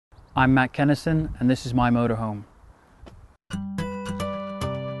I'm Matt Kennerson and this is my motorhome.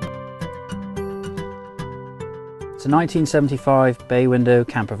 It's a 1975 bay window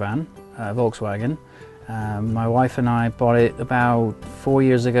camper van, Volkswagen. My wife and I bought it about 4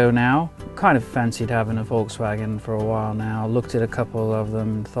 years ago now. Kind of fancied having a Volkswagen for a while now. Looked at a couple of them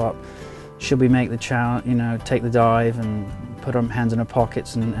and thought, should we make the challenge, take the dive and put our hands in our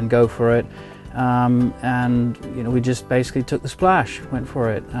pockets and go for it. We just basically took the splash, went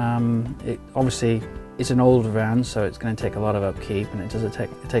for it. Obviously it's an older van, so it's going to take a lot of upkeep, and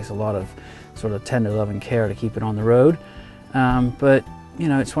it takes a lot of sort of tender love and care to keep it on the road. But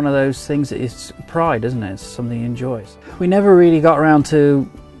it's one of those things that is pride, isn't it? It's something he enjoys. We never really got around to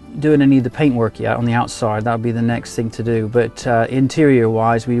doing any of the paintwork yet on the outside. That would be the next thing to do. But interior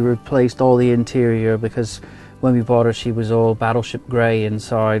wise, we replaced all the interior because when we bought her, she was all battleship grey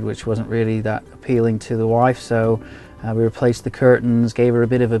inside, which wasn't really that appealing to the wife. So we replaced the curtains, gave her a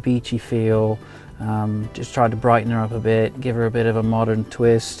bit of a beachy feel, just tried to brighten her up a bit, give her a bit of a modern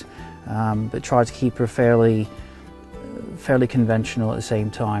twist, but tried to keep her fairly conventional at the same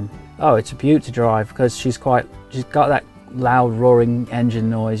time. Oh, it's a beaut to drive because she's got that loud roaring engine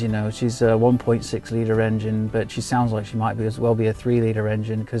noise. She's a 1.6 litre engine, but she sounds like she might be as well be a 3 litre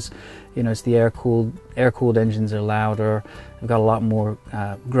engine because it's the air cooled engines are louder. They've got a lot more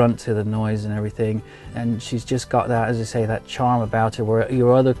grunt to the noise and everything, and she's just got that, as I say, that charm about her where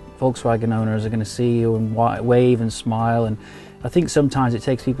your other Volkswagen owners are going to see you and wave and smile. And I think sometimes it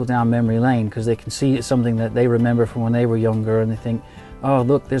takes people down memory lane because they can see it's something that they remember from when they were younger, and they think, oh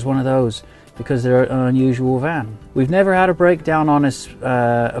look, there's one of those, because they're an unusual van. We've never had a breakdown on us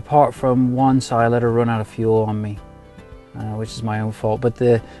apart from once I let her run out of fuel on me, which is my own fault, but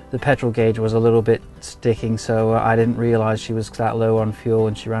the petrol gauge was a little bit sticking, so I didn't realise she was that low on fuel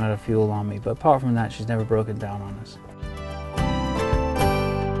and she ran out of fuel on me. But apart from that, she's never broken down on us.